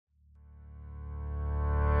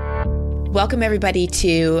Welcome everybody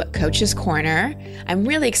to Coach's Corner. I'm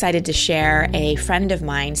really excited to share a friend of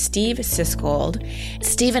mine, Steve Siskold.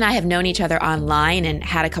 Steve and I have known each other online and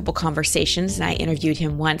had a couple conversations, and I interviewed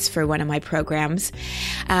him once for one of my programs,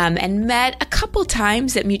 and met a couple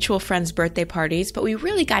times at mutual friends' birthday parties, but we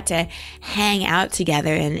really got to hang out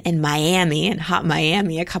together in Miami, in hot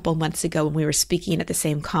Miami, a couple months ago when we were speaking at the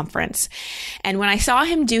same conference. And when I saw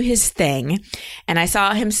him do his thing, and I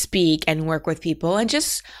saw him speak and work with people, and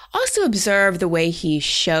just also observe the way he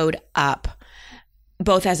showed up,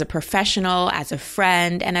 both as a professional, as a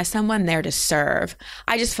friend, and as someone there to serve,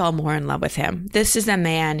 I just fell more in love with him. This is a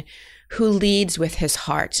man who leads with his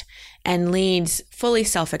heart and leads fully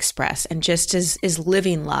self-expressed and just is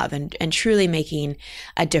living love and truly making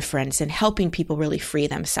a difference and helping people really free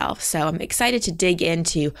themselves. So I'm excited to dig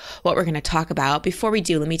into what we're going to talk about. Before we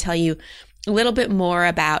do, let me tell you a little bit more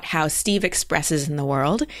about how Steve expresses in the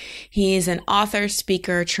world. He is an author,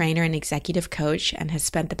 speaker, trainer, and executive coach, and has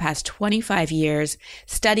spent the past 25 years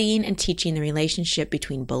studying and teaching the relationship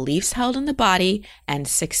between beliefs held in the body and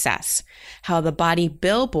success, how the body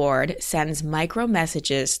billboard sends micro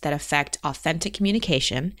messages that affect authentic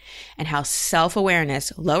communication, and how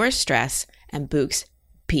self-awareness lowers stress and boosts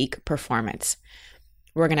peak performance.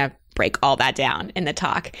 We're going to break all that down in the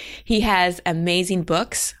talk. He has amazing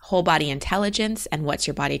books, Whole Body Intelligence and What's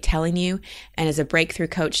Your Body Telling You, and is a breakthrough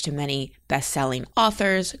coach to many best-selling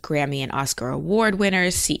authors, Grammy and Oscar Award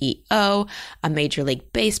winners, CEO, a Major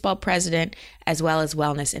League Baseball president, as well as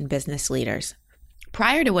wellness and business leaders.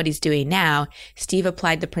 Prior to what he's doing now, Steve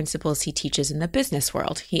applied the principles he teaches in the business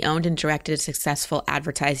world. He owned and directed a successful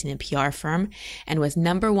advertising and PR firm and was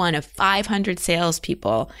number one of 500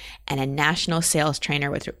 salespeople and a national sales trainer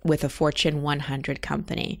with a Fortune 100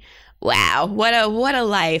 company. Wow, what a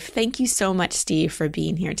life. Thank you so much, Steve, for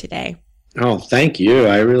being here today. Oh, thank you.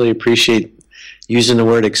 I really appreciate using the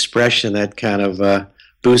word expression. That kind of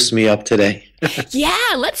boosts me up today. Yeah,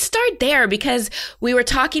 let's start there because we were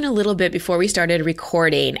talking a little bit before we started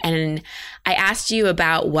recording, and I asked you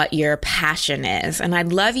about what your passion is, and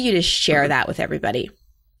I'd love you to share that with everybody.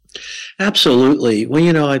 Absolutely.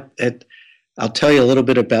 Well, I'll tell you a little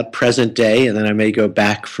bit about present day, and then I may go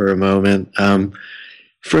back for a moment.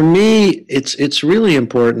 For me, it's really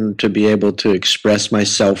important to be able to express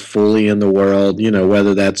myself fully in the world,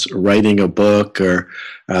 whether that's writing a book or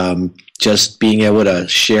just being able to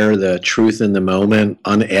share the truth in the moment,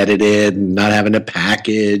 unedited, and not having to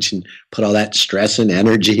package and put all that stress and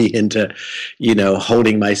energy into,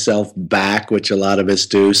 holding myself back, which a lot of us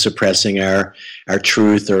do, suppressing our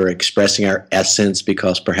truth or expressing our essence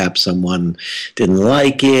because perhaps someone didn't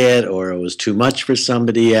like it or it was too much for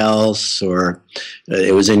somebody else or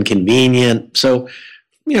it was inconvenient. So,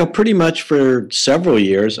 pretty much for several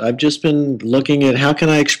years, I've just been looking at how can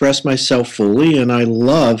I express myself fully, and I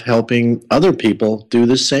love helping other people do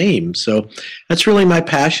the same. So that's really my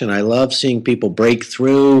passion. I love seeing people break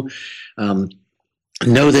through,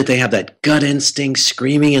 know that they have that gut instinct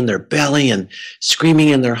screaming in their belly and screaming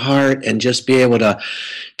in their heart, and just be able to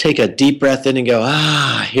take a deep breath in and go,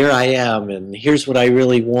 here I am, and here's what I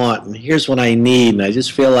really want, and here's what I need. And I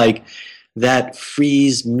just feel like that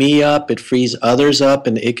frees me up, it frees others up,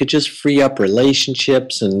 and it could just free up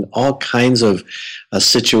relationships and all kinds of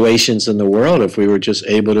situations in the world if we were just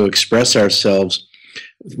able to express ourselves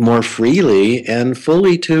more freely and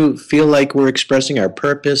fully, to feel like we're expressing our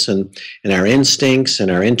purpose and our instincts and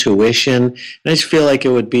our intuition. And I just feel like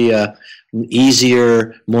it would be an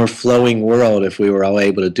easier, more flowing world if we were all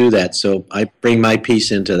able to do that. So I bring my piece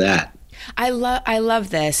into that. I love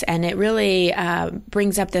this, and it really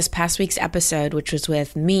brings up this past week's episode, which was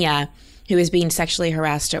with Mia, who is being sexually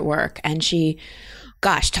harassed at work, and she,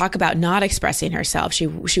 talk about not expressing herself. She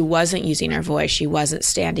wasn't using her voice. She wasn't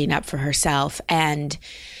standing up for herself, and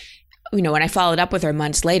when I followed up with her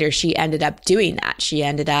months later, she ended up doing that. She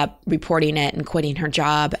ended up reporting it and quitting her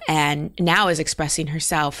job, and now is expressing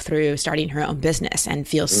herself through starting her own business and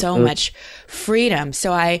feels so much freedom.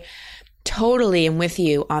 So I totally am with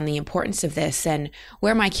you on the importance of this. And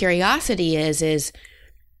where my curiosity is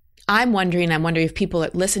I'm wondering if people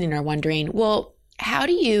listening are wondering, well, how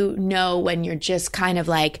do you know when you're just kind of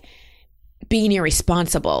like being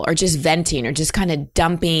irresponsible or just venting or just kind of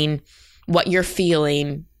dumping what you're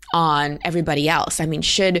feeling on everybody else? I mean,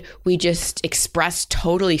 should we just express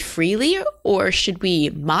totally freely, or should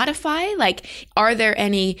we modify? Like, are there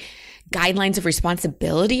any guidelines of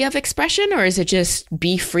responsibility of expression, or is it just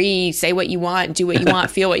be free, say what you want, do what you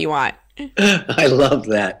want, feel what you want? I love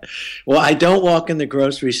that. Well, I don't walk in the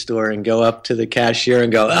grocery store and go up to the cashier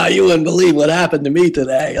and go, you wouldn't believe what happened to me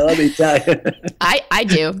today. Let me tell you. I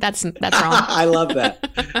do. That's wrong. I love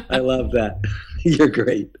that. I love that. You're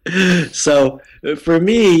great. So for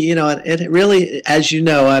me, it really, as you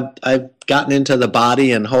know, I've gotten into the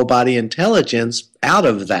body and whole body intelligence out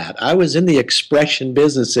of that. I was in the expression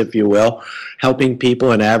business, if you will, helping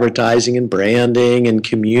people in advertising and branding and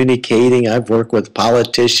communicating. I've worked with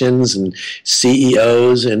politicians and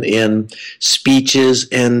CEOs and in speeches,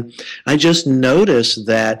 and I just noticed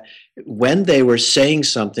that when they were saying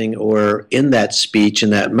something or in that speech in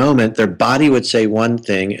that moment, their body would say one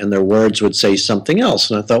thing and their words would say something else.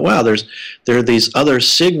 And I thought, wow, there are these other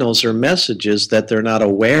signals or messages that they're not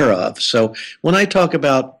aware of. So when I talk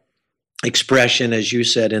about expression, as you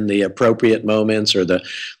said, in the appropriate moments or the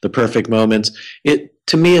perfect moments,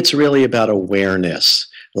 to me, it's really about awareness.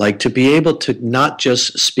 Like to be able to not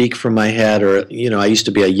just speak from my head or, I used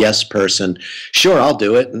to be a yes person. Sure, I'll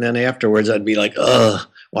do it. And then afterwards I'd be like, ugh.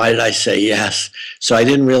 Why did I say yes? So I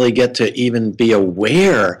didn't really get to even be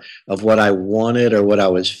aware of what I wanted or what I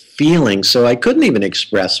was feeling. So I couldn't even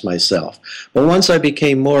express myself. But once I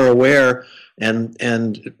became more aware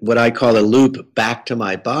and what I call a loop back to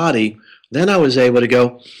my body, then I was able to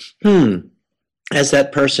go, as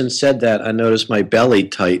that person said that, I noticed my belly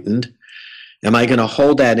tightened. Am I going to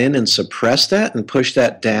hold that in and suppress that and push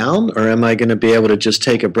that down? Or am I going to be able to just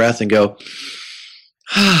take a breath and go,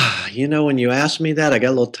 when you asked me that, I got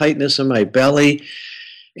a little tightness in my belly,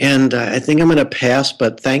 and I think I'm going to pass,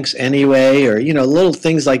 but thanks anyway, or, little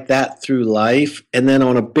things like that through life. And then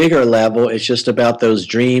on a bigger level, it's just about those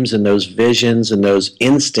dreams and those visions and those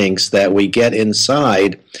instincts that we get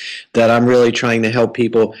inside that I'm really trying to help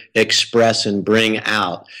people express and bring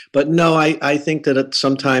out. But no, I think that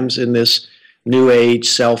sometimes in this new age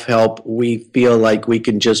self-help, we feel like we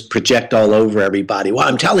can just project all over everybody. Well,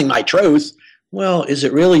 I'm telling my truth. Well, is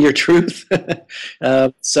it really your truth?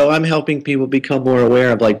 So I'm helping people become more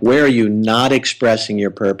aware of where are you not expressing your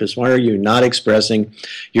purpose? Why are you not expressing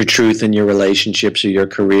your truth in your relationships or your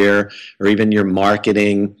career or even your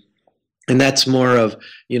marketing? And that's more of,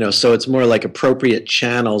 so it's more like appropriate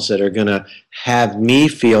channels that are going to have me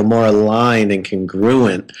feel more aligned and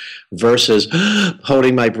congruent versus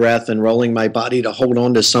holding my breath and rolling my body to hold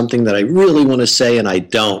on to something that I really want to say and I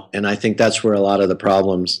don't. And I think that's where a lot of the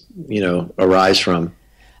problems, arise from.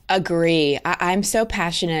 Agree. I'm so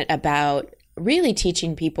passionate about really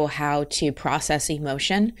teaching people how to process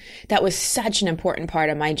emotion. That was such an important part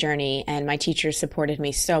of my journey, and my teachers supported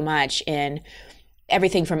me so much in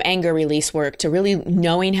everything from anger release work to really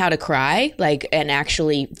knowing how to cry, and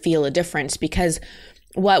actually feel a difference. Because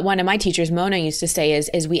what one of my teachers, Mona, used to say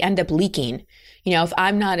is we end up leaking. If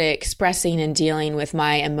I'm not expressing and dealing with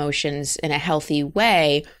my emotions in a healthy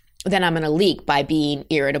way, then I'm going to leak by being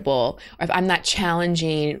irritable. Or if I'm not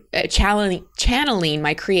channeling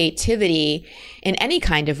my creativity in any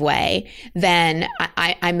kind of way, then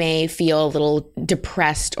I may feel a little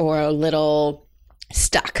depressed or a little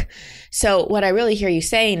stuck. So what I really hear you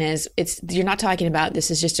saying is you're not talking about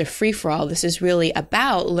this is just a free-for-all. This is really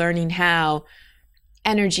about learning how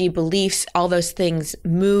energy, beliefs, all those things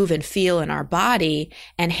move and feel in our body,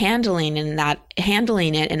 and handling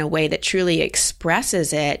it in a way that truly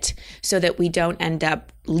expresses it so that we don't end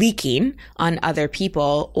up leaking on other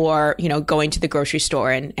people or, going to the grocery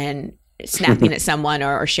store and snapping at someone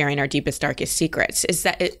or sharing our deepest, darkest secrets. Is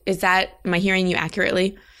that, am I hearing you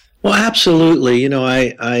accurately? Well, absolutely.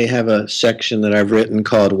 I have a section that I've written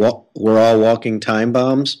called We're All Walking Time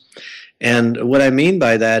Bombs. And what I mean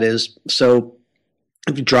by that is, so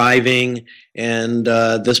driving and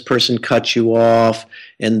this person cut you off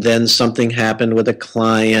and then something happened with a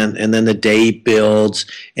client and then the day builds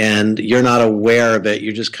and you're not aware of it.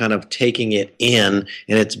 You're just kind of taking it in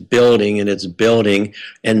and it's building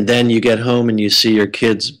and then you get home and you see your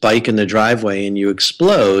kid's bike in the driveway and you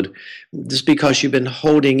explode just because you've been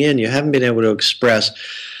holding in. You haven't been able to express,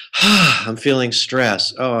 I'm feeling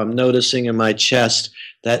stress. Oh, I'm noticing in my chest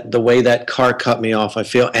that the way that car cut me off, I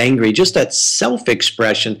feel angry. Just that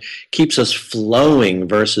self-expression keeps us flowing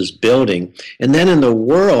versus building. And then in the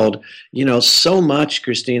world, so much,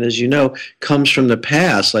 Christine, as you know, comes from the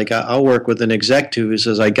past. Like I'll work with an executive who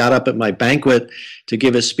says, I got up at my banquet to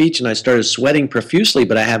give a speech and I started sweating profusely,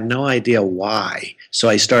 but I have no idea why. So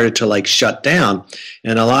I started to shut down.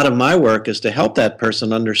 And a lot of my work is to help that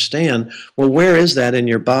person understand, well, where is that in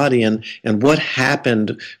your body and what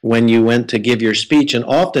happened when you went to give your speech? And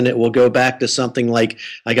often it will go back to something like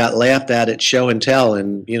I got laughed at show and tell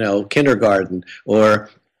in, kindergarten, or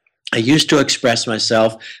I used to express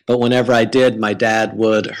myself, but whenever I did, my dad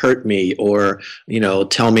would hurt me or,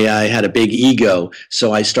 tell me I had a big ego.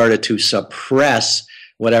 So I started to suppress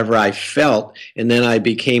whatever I felt. And then I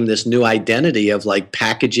became this new identity of like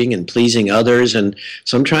packaging and pleasing others. And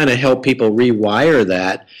so I'm trying to help people rewire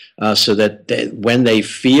that so that when they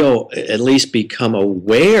feel, at least become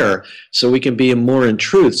aware, so we can be more in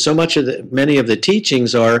truth. So many of the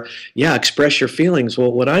teachings are, express your feelings.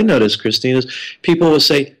 Well, what I notice, Christine, is people will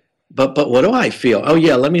say, but what do I feel? Oh,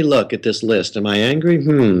 yeah, let me look at this list. Am I angry?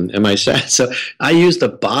 Am I sad? So I use the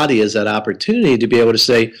body as that opportunity to be able to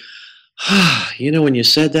say, when you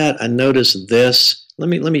said that, I noticed this. Let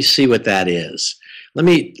me see what that is. Let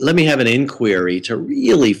me have an inquiry to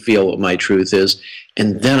really feel what my truth is,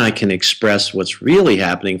 and then I can express what's really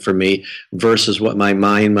happening for me versus what my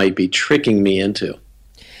mind might be tricking me into.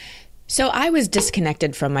 So I was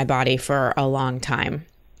disconnected from my body for a long time.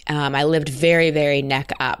 I lived very, very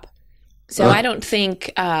neck up. So I don't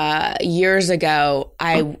think years ago,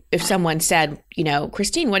 if someone said,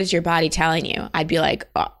 Christine, what is your body telling you? I'd be like,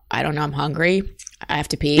 oh, I don't know, I'm hungry. I have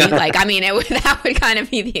to pee. That would kind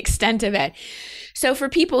of be the extent of it. So for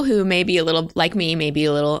people who may be a little, like me, maybe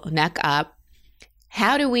a little neck up,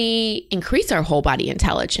 how do we increase our whole body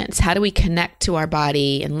intelligence? How do we connect to our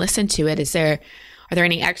body and listen to it? Are there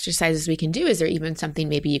any exercises we can do? Is there even something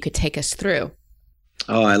maybe you could take us through?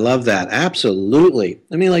 Oh, I love that. Absolutely.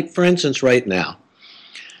 Like for instance, right now,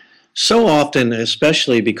 so often,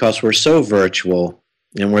 especially because we're so virtual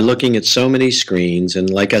and we're looking at so many screens, and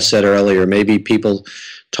like I said earlier, maybe people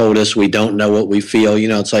told us we don't know what we feel.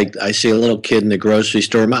 It's like I see a little kid in the grocery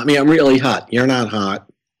store, Mommy, I'm really hot. You're not hot.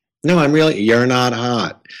 No, you're not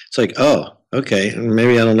hot. It's like, oh, okay,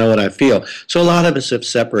 maybe I don't know what I feel. So a lot of us have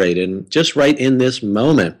separated. And just right in this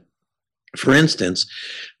moment, for instance,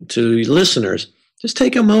 to listeners, just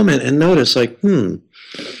take a moment and notice, what's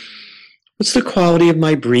the quality of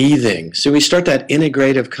my breathing? So we start that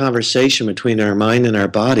integrative conversation between our mind and our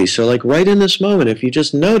body. So right in this moment, if you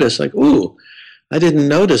just notice, ooh, I didn't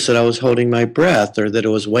notice that I was holding my breath or that it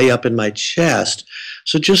was way up in my chest.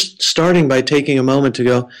 So just starting by taking a moment to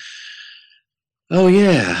go, oh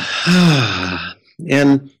yeah.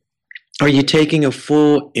 And are you taking a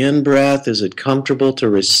full in-breath? Is it comfortable to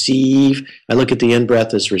receive? I look at the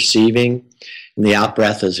in-breath as receiving and the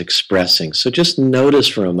out-breath as expressing. So just notice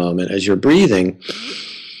for a moment as you're breathing.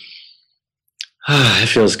 It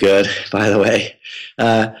feels good, by the way.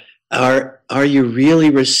 Are you really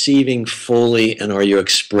receiving fully, and are you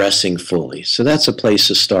expressing fully? So that's a place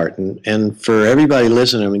to start. And for everybody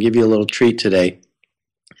listening, I'm going to give you a little treat today.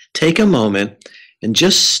 Take a moment and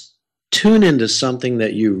just tune into something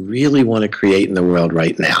that you really want to create in the world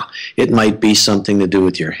right now. It might be something to do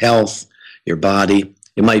with your health, your body.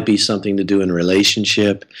 It might be something to do in a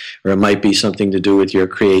relationship, or it might be something to do with your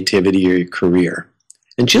creativity or your career.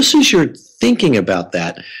 And just as you're thinking about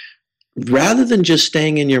that, rather than just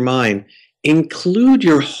staying in your mind, include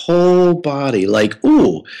your whole body.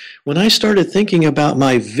 Ooh, when I started thinking about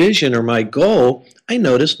my vision or my goal, I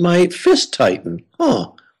noticed my fist tighten. I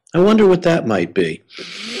wonder what that might be.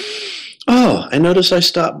 Oh, I noticed I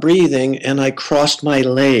stopped breathing and I crossed my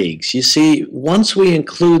legs. You see, once we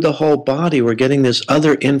include the whole body, we're getting this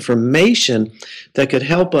other information that could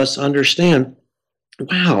help us understand,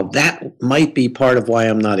 wow, that might be part of why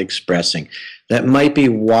I'm not expressing. That might be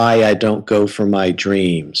why I don't go for my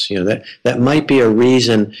dreams. That might be a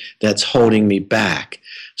reason that's holding me back.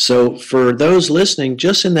 So for those listening,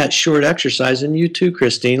 just in that short exercise, and you too,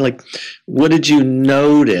 Christine, what did you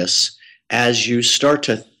notice as you start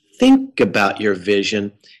to think about your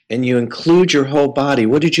vision and you include your whole body?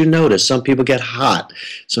 What did you notice? Some people get hot.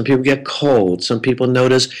 Some people get cold. Some people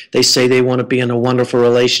notice they say they want to be in a wonderful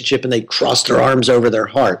relationship and they cross their arms over their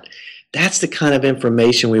heart. That's the kind of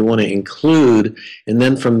information we want to include, and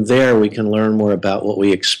then from there we can learn more about what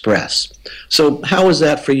we express. So how was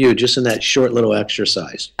that for you, just in that short little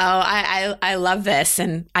exercise? Oh, I love this,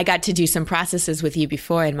 and I got to do some processes with you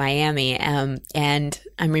before in Miami, and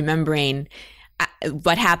I'm remembering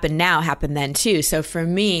what happened now happened then too. So for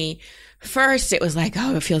me, first it was like,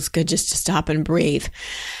 oh, it feels good just to stop and breathe.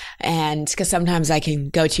 And because sometimes I can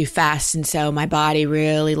go too fast, and so my body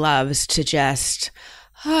really loves to just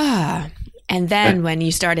And then when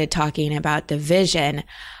you started talking about the vision,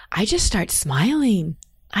 I just start smiling.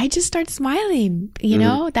 You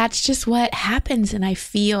know, that's just what happens. And I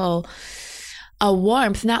feel a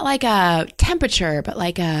warmth, not like a temperature, but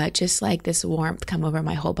just like this warmth come over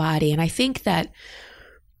my whole body. And I think that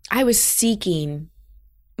I was seeking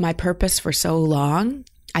my purpose for so long.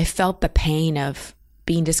 I felt the pain of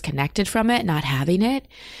being disconnected from it, not having it.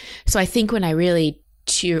 So I think when I really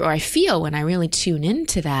feel when I really tune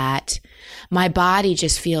into that, my body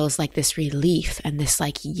just feels like this relief and this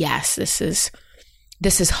yes, this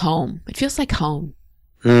is home. It feels like home.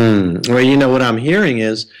 Well, you know, what I'm hearing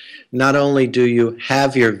is not only do you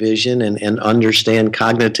have your vision and understand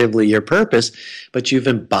cognitively your purpose, but you've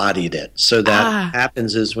embodied it. So that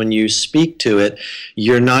happens is when you speak to it,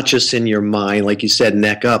 you're not just in your mind, like you said,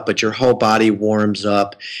 neck up, but your whole body warms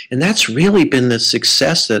up. And that's really been the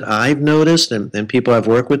success that I've noticed, and people I've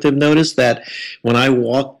worked with have noticed, that when I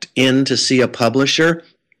walked in to see a publisher,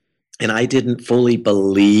 and I didn't fully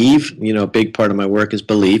believe, you know, a big part of my work is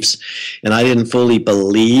beliefs, and I didn't fully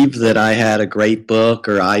believe that I had a great book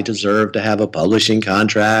or I deserved to have a publishing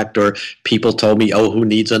contract, or people told me, oh, who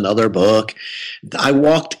needs another book? I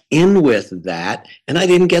walked in with that and I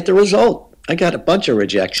didn't get the result. I got a bunch of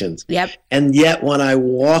rejections. Yep. And yet when I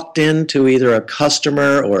walked into either a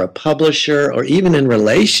customer or a publisher or even in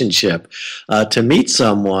relationship to meet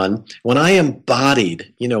someone, when I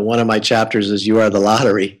embodied, you know, one of my chapters is You Are the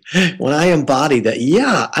Lottery. When I embodied that,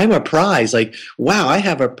 yeah, I'm a prize. Like, wow, I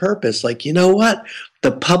have a purpose. Like, you know what?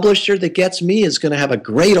 The publisher that gets me is going to have a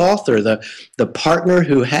great author. The partner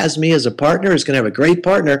who has me as a partner is going to have a great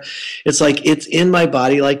partner. It's like it's in my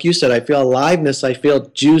body. Like you said, I feel aliveness. I feel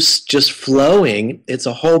juice just flowing. It's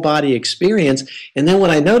a whole body experience. And then what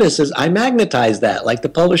I notice is I magnetize that. Like the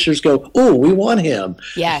publishers go, oh, we want him.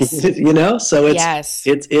 Yes. You know? So yes.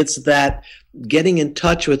 It's that getting in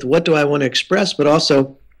touch with what do I want to express, but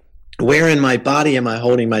also where in my body am I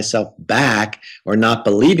holding myself back or not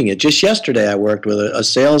believing it? Just yesterday, I worked with a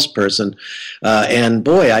salesperson, and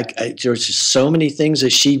boy, there was just so many things that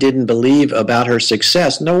she didn't believe about her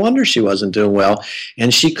success. No wonder she wasn't doing well,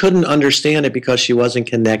 and she couldn't understand it because she wasn't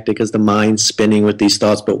connected, because the mind's spinning with these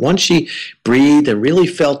thoughts. But once she breathed and really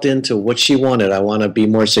felt into what she wanted, I want to be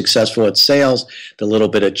more successful at sales, the little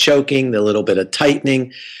bit of choking, the little bit of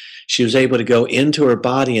tightening, she was able to go into her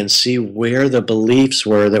body and see where the beliefs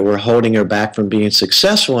were that were holding her back from being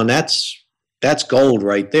successful. And that's gold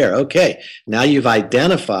right there. Okay, now you've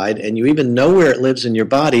identified and you even know where it lives in your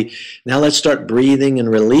body. Now let's start breathing and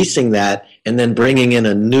releasing that, and then bringing in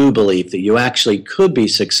a new belief that you actually could be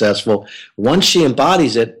successful. Once she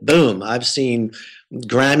embodies it, boom, I've seen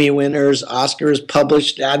Grammy winners, Oscars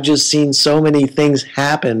published. I've just seen so many things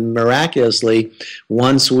happen miraculously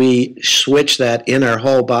once we switch that in our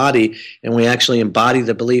whole body and we actually embody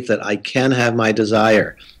the belief that I can have my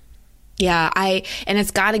desire. Yeah, and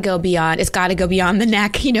it's got to go beyond. It's got to go beyond the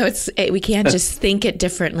neck. You know, we can't just think it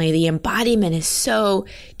differently. The embodiment is so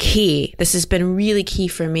key. This has been really key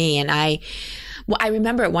for me. And I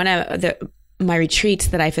remember at one of my retreats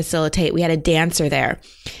that I facilitate, we had a dancer there,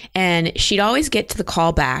 and she'd always get to the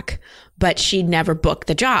callback, but she'd never book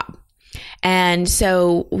the job. And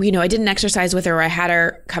so, you know, I did an exercise with her where I had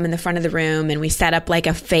her come in the front of the room and we set up like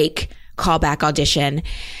a fake callback audition,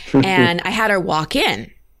 and I had her walk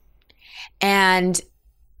in, and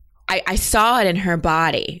I saw it in her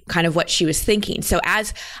body, kind of what she was thinking. So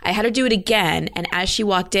as I had her do it again, and as she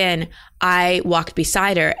walked in, I walked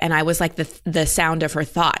beside her, and I was like the sound of her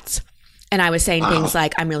thoughts. And I was saying things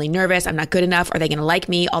like, I'm really nervous. I'm not good enough. Are they going to like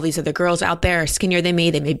me? All these other girls out there are skinnier than me.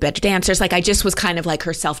 They may be better dancers. Like, I just was kind of like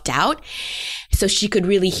her self-doubt. So she could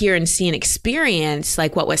really hear and see and experience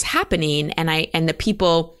like what was happening. And the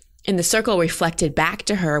people in the circle reflected back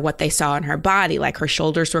to her what they saw in her body. Like her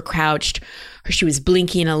shoulders were crouched, or she was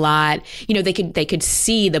blinking a lot. You know, they could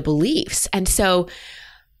see the beliefs. And so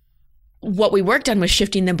what we worked on was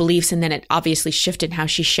shifting the beliefs, and then it obviously shifted how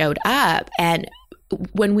she showed up. And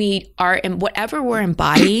when we are in whatever we're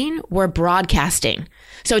embodying, we're broadcasting.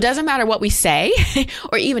 So it doesn't matter what we say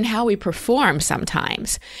or even how we perform.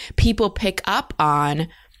 Sometimes people pick up on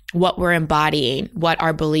what we're embodying, what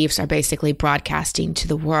our beliefs are basically broadcasting to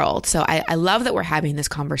the world. So I love that we're having this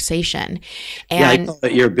conversation. And I call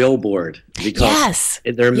it your billboard, because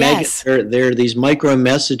they're these micro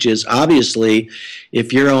messages. Obviously,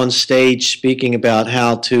 if you're on stage speaking about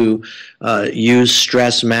how to use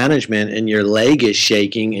stress management and your leg is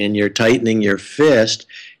shaking and you're tightening your fist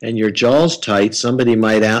and your jaw's tight, somebody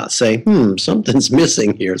might say, something's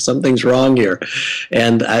missing here, something's wrong here.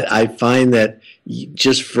 And I find that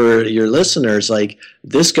just for your listeners, like,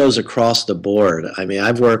 this goes across the board. I mean,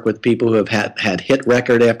 I've worked with people who have had hit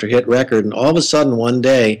record after hit record, and all of a sudden one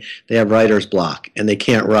day they have writer's block and they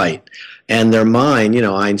can't write. And their mind, you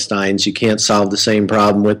know, Einstein's, you can't solve the same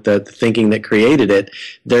problem with the thinking that created it.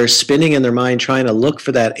 They're spinning in their mind trying to look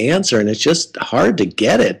for that answer, and it's just hard to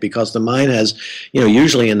get it because the mind has, you know,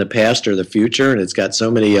 usually in the past or the future, and it's got so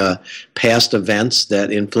many past events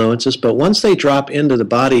that influence us. But once they drop into the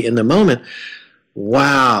body in the moment,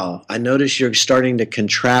 wow, I notice you're starting to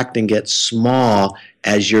contract and get small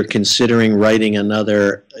as you're considering writing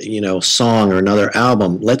another, song or another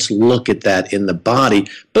album. Let's look at that in the body.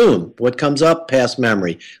 Boom, what comes up? Past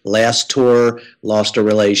memory. Last tour, lost a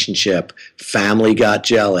relationship. Family got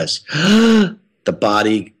jealous.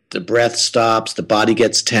 The breath stops, the body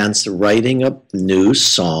gets tense. Writing a new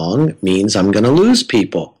song means I'm going to lose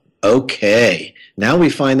people. Okay, now we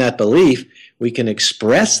find that belief. We can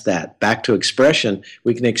express that, back to expression.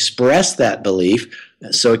 We can express that belief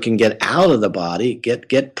so it can get out of the body,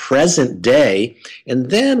 get present day,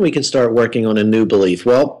 and then we can start working on a new belief.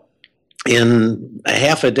 Well, in a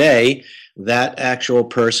half a day, that actual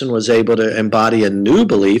person was able to embody a new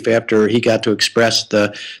belief after he got to express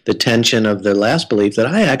the tension of the last belief, that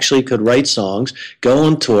I actually could write songs, go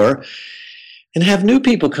on tour, and have new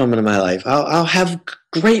people come into my life. I'll have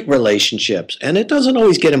great relationships. And it doesn't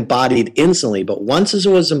always get embodied instantly, but once it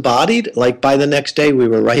was embodied, like by the next day we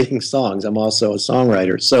were writing songs. I'm also a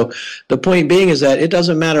songwriter. So the point being is that it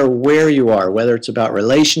doesn't matter where you are, whether it's about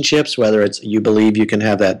relationships, whether it's you believe you can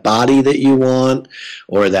have that body that you want,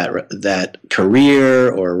 or that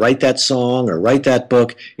career, or write that song, or write that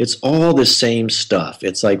book. It's all the same stuff.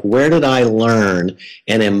 It's like, where did I learn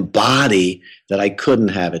and embody that I couldn't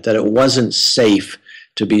have it, that it wasn't safe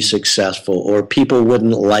to be successful, or people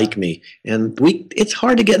wouldn't like me? And it's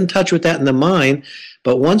hard to get in touch with that in the mind,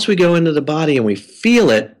 but once we go into the body and we feel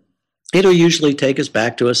it, it'll usually take us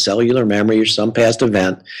back to a cellular memory or some past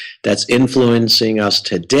event that's influencing us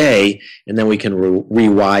today, and then we can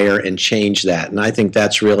rewire and change that. And I think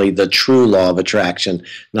that's really the true law of attraction,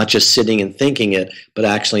 not just sitting and thinking it, but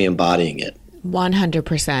actually embodying it.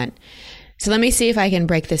 100%. So let me see if I can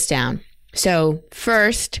break this down. So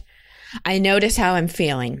first, I notice how I'm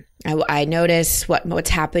feeling. I notice what's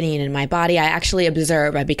happening in my body. I actually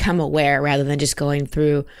observe. I become aware rather than just going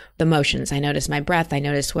through the motions. I notice my breath. I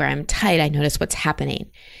notice where I'm tight. I notice what's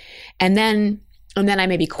happening. And then I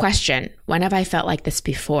maybe question, when have I felt like this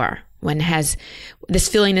before? When has this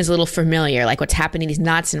feeling is a little familiar, like what's happening, these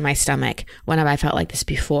knots in my stomach. When have I felt like this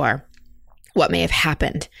before? What may have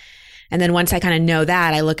happened? And then once I kind of know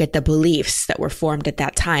that, I look at the beliefs that were formed at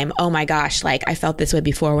that time. Oh my gosh, like I felt this way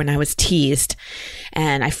before when I was teased,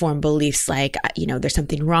 and I formed beliefs like, there's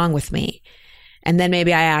something wrong with me. And then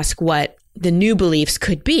maybe I ask what the new beliefs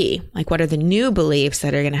could be. Like, what are the new beliefs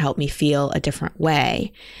that are going to help me feel a different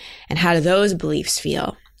way? And how do those beliefs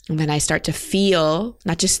feel? And then I start to feel,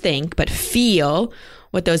 not just think, but feel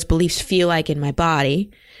what those beliefs feel like in my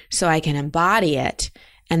body so I can embody it.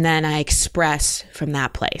 And then I express from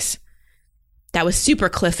that place. That was super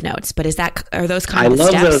Cliff Notes, but are those kind of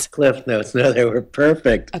steps? I love those Cliff Notes. No, they were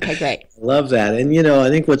perfect. Okay, great. I love that. And, I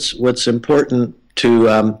think what's important to,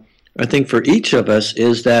 I think for each of us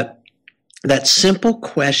is that simple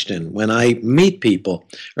question when I meet people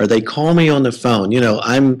or they call me on the phone.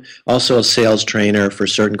 I'm also a sales trainer for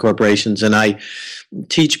certain corporations, and I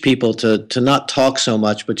teach people to not talk so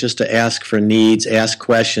much, but just to ask for needs, ask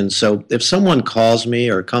questions. So if someone calls me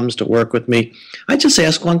or comes to work with me, I just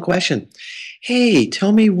ask one question. Hey,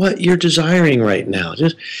 tell me what you're desiring right now.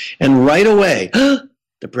 And right away,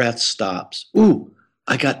 the breath stops. Ooh,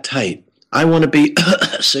 I got tight. I want to be,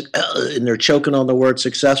 and they're choking on the word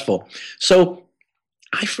successful. So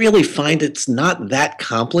I really find it's not that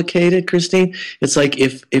complicated, Christine. It's like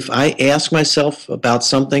if I ask myself about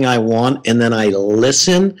something I want and then I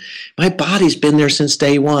listen, my body's been there since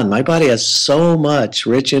day one. My body has so much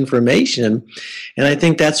rich information. And I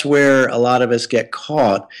think that's where a lot of us get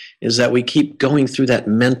caught, is that we keep going through that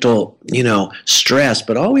mental, stress.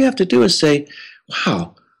 But all we have to do is say,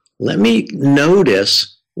 wow, let me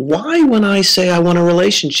notice why when I say I want a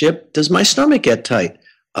relationship, does my stomach get tight?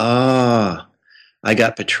 I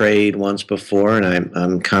got betrayed once before, and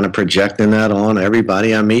I'm kind of projecting that on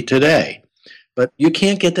everybody I meet today. But you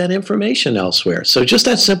can't get that information elsewhere. So just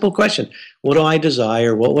that simple question, what do I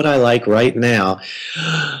desire? What would I like right now?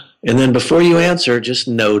 And then before you answer, just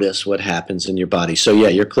notice what happens in your body. So yeah,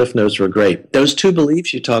 your Cliff Notes were great. Those two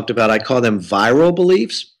beliefs you talked about, I call them viral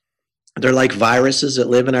beliefs. They're like viruses that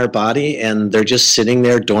live in our body, and they're just sitting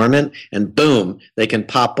there dormant, and boom, they can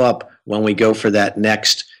pop up when we go for that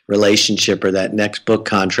next relationship or that next book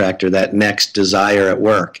contract or that next desire at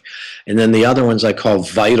work. And then the other ones I call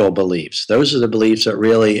vital beliefs. Those are the beliefs that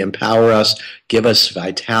really empower us, give us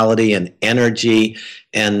vitality and energy.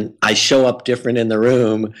 And I show up different in the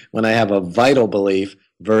room when I have a vital belief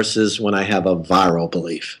versus when I have a viral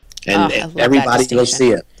belief. And everybody will see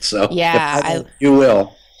it. So yeah, you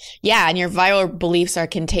will. Yeah, and your viral beliefs are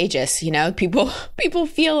contagious. People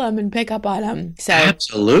feel them and pick up on them. So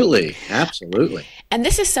absolutely. And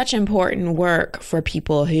this is such important work for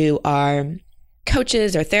people who are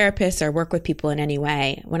coaches or therapists or work with people in any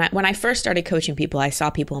way. When I first started coaching people, I saw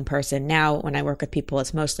people in person. Now when I work with people,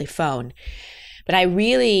 it's mostly phone. But I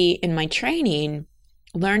really, in my training,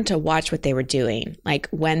 learned to watch what they were doing, like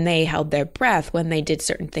when they held their breath, when they did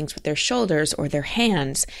certain things with their shoulders or their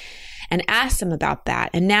hands, and ask them about that.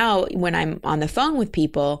 And now when I'm on the phone with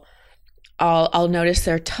people, I'll notice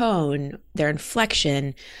their tone, their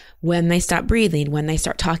inflection, when they stop breathing, when they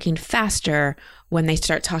start talking faster, when they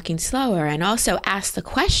start talking slower, and also ask the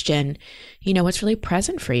question, what's really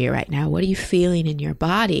present for you right now? What are you feeling in your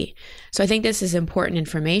body? So I think this is important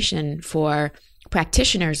information for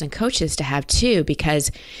practitioners and coaches to have too,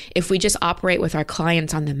 because if we just operate with our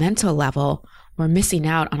clients on the mental level, we're missing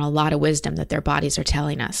out on a lot of wisdom that their bodies are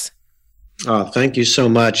telling us. Oh, thank you so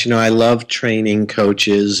much. I love training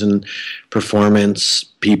coaches and performance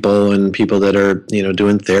people and people that are,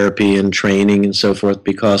 doing therapy and training and so forth,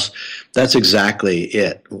 because that's exactly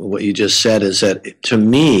it. What you just said is that, to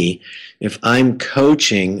me, if I'm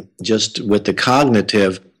coaching just with the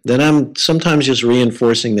cognitive, then I'm sometimes just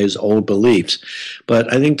reinforcing those old beliefs.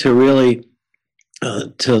 But I think to really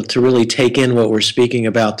take in what we're speaking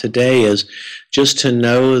about today is just to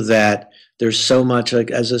know that there's so much, like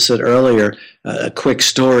as I said earlier, a quick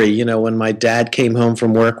story. When my dad came home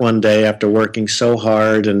from work one day after working so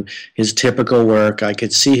hard and his typical work, I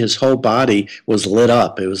could see his whole body was lit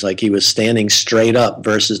up. It was like he was standing straight up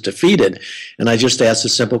versus defeated. And I just asked a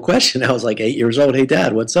simple question. I was like 8 years old. Hey,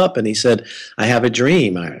 Dad, what's up? And he said, I have a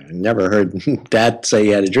dream. I never heard Dad say he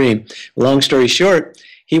had a dream. Long story short,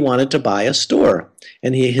 he wanted to buy a store.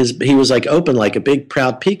 And he was like open like a big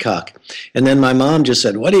proud peacock. And then my mom just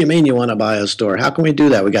said, what do you mean you want to buy a store? How can we do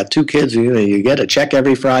that? We got 2 kids. You get a check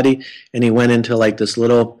every Friday. And he went into like this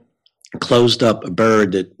little closed up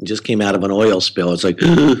bird that just came out of an oil spill. It's like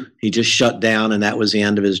he just shut down, and that was the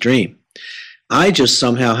end of his dream. I just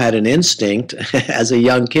somehow had an instinct as a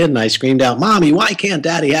young kid, and I screamed out, Mommy, why can't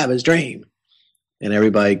Daddy have his dream? And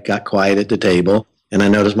everybody got quiet at the table. And I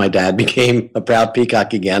noticed my dad became a proud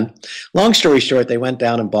peacock again. Long story short, they went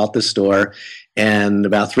down and bought the store. And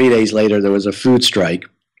about 3 days later, there was a food strike.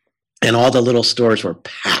 And all the little stores were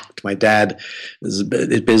packed. My dad's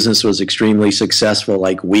business was extremely successful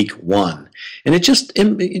like week 1. And it just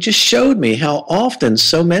showed me how often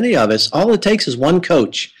so many of us, all it takes is one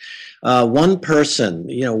coach, one person,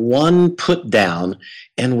 one put down,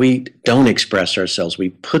 and we don't express ourselves.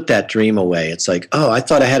 We put that dream away. It's like, oh, I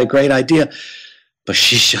thought I had a great idea, but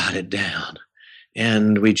she shot it down,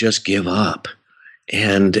 and we just give up.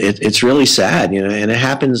 And it's really sad, and it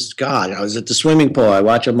happens. God, I was at the swimming pool. I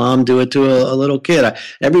watch a mom do it to a little kid.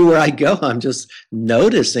 Everywhere I go, I'm just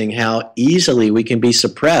noticing how easily we can be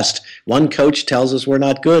suppressed. One coach tells us we're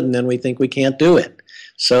not good, and then we think we can't do it.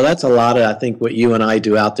 So that's a lot of, I think, what you and I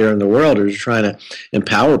do out there in the world, is trying to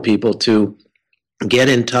empower people to get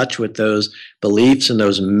in touch with those beliefs and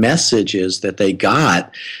those messages that they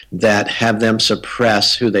got that have them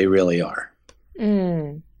suppress who they really are.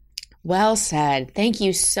 Well said. Thank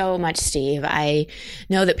you so much, Steve. I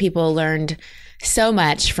know that people learned so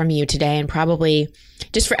much from you today, and probably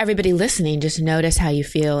just for everybody listening, just notice how you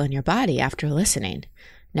feel in your body after listening.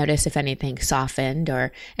 Notice if anything softened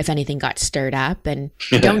or if anything got stirred up, and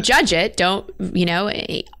don't judge it.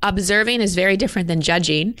 Observing is very different than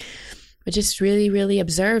judging. But just really, really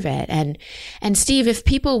observe it. And Steve, if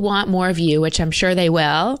people want more of you, which I'm sure they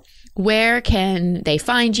will, where can they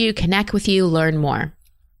find you, connect with you, learn more?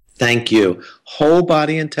 Thank you.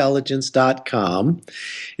 WholeBodyIntelligence.com.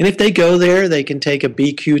 And if they go there, they can take a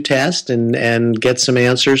BQ test and get some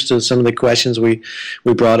answers to some of the questions we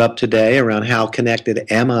brought up today around how connected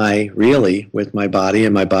am I really with my body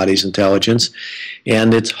and my body's intelligence.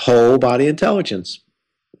 And it's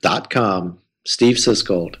WholeBodyIntelligence.com. Steve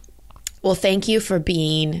Siskold. Well, thank you for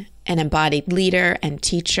being an embodied leader and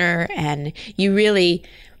teacher, and you really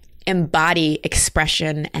embody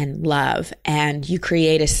expression and love, and you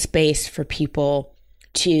create a space for people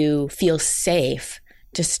to feel safe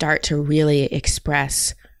to start to really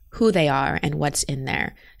express who they are and what's in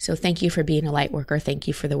there. So thank you for being a light worker. Thank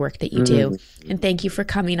you for the work that you do. And thank you for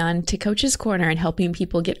coming on to Coach's Corner and helping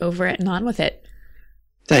people get over it and on with it.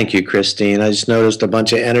 Thank you, Christine. I just noticed a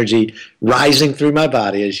bunch of energy rising through my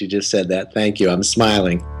body as you just said that. Thank you. I'm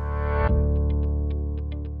smiling.